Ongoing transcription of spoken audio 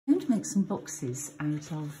to make some boxes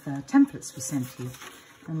out of templates we sent you,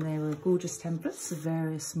 and they were gorgeous templates of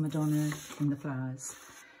various Madonna in the flowers.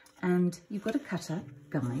 And you've got a cutter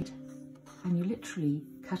guide, and you literally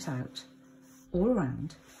cut out all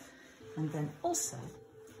around, and then also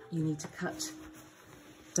you need to cut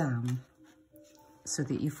down so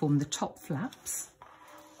that you form the top flaps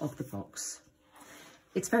of the box.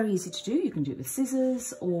 It's very easy to do. You can do it with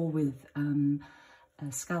scissors or with a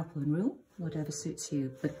scalpel and rule, whatever suits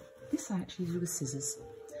you, but this I actually do with scissors.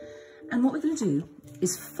 And what we're going to do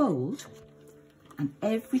is fold, and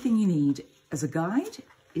everything you need as a guide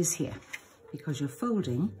is here, because you're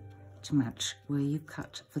folding to match where you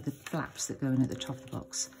cut for the flaps that go in at the top of the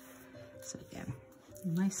box. So again,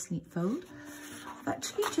 nice neat fold. I've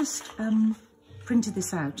actually just printed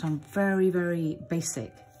this out on very, very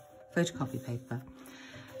basic photocopy paper,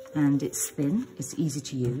 and it's thin, it's easy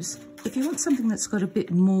to use. If you want something that's got a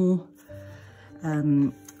bit more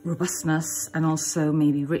robustness and also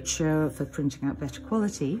maybe richer for printing out better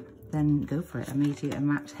quality, then go for it. A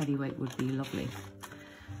matte heavyweight would be lovely.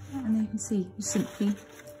 And then you can see, you simply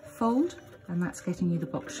fold, and that's getting you the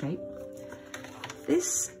box shape.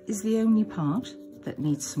 This is the only part that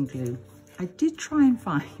needs some glue. I did try and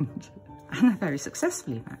find, and I very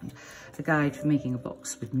successfully found, a guide for making a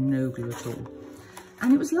box with no glue at all.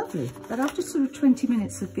 And it was lovely, but after sort of 20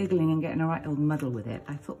 minutes of giggling and getting a right old muddle with it,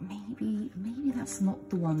 I thought maybe that's not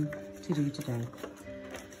the one to do today.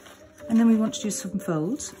 And then we want to do some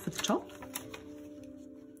folds for the top.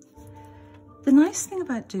 The nice thing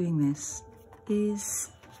about doing this is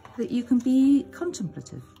that you can be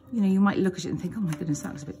contemplative. You know, you might look at it and think, oh my goodness,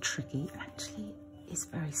 that was a bit tricky. Actually, it's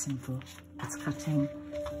very simple. It's cutting,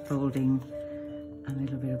 folding, and a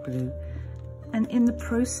little bit of glue. And in the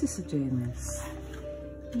process of doing this,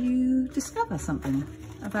 you discover something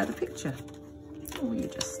about the picture, or you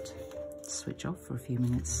just switch off for a few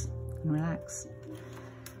minutes and relax.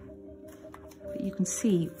 But you can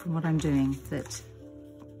see from what I'm doing that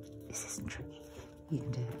this isn't tricky. You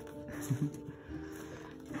can do it.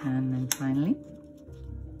 And then finally,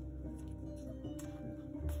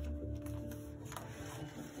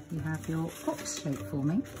 you have your box shape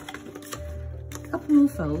forming. A couple more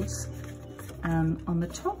folds. On the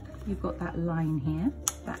top, you've got that line here.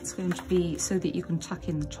 That's going to be so that you can tuck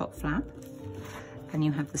in the top flap, and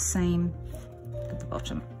you have the same at the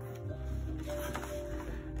bottom.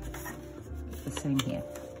 The same here.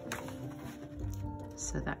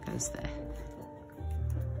 So that goes there.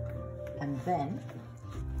 And then,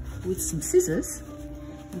 with some scissors,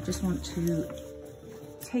 you just want to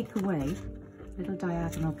take away a little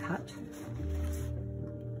diagonal cut.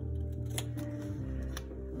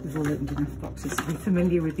 We've all opened enough boxes to be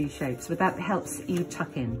familiar with these shapes, but that helps you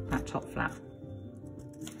tuck in that top flap.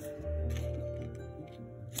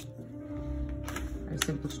 Very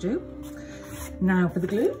simple to do. Now for the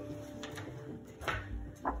glue.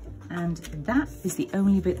 And that is the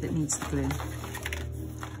only bit that needs the glue.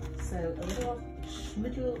 So a little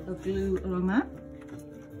schmiddle of glue along that,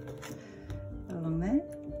 along there.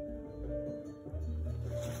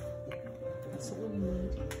 That's all you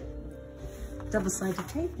need. Double-sided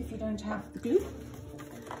tape if you don't have the glue.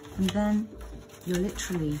 And then you're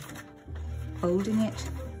literally folding it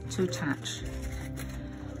to attach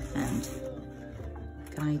and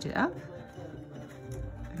guide it up.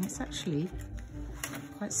 And it's actually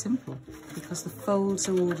quite simple because the folds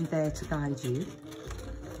are already there to guide you.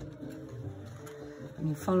 And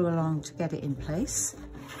you follow along to get it in place,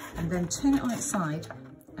 and then turn it on its side,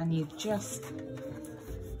 and you just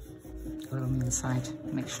go along the inside,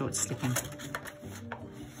 make sure it's sticking.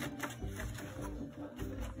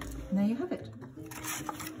 And there you have it.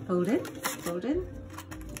 Fold in,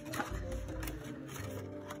 tuck,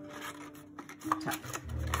 tuck.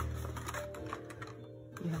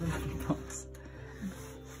 You have a lovely box.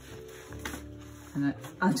 And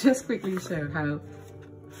I'll just quickly show how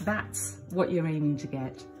that's what you're aiming to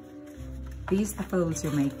get. These are the folds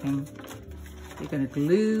you're making. You're going to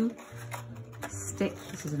glue, stick.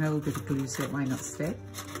 This is an old bit of glue, so it might not stick.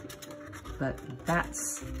 But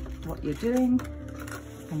that's what you're doing,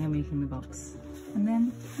 and you're making the box. And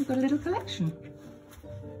then you've got a little collection.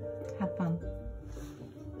 Have fun.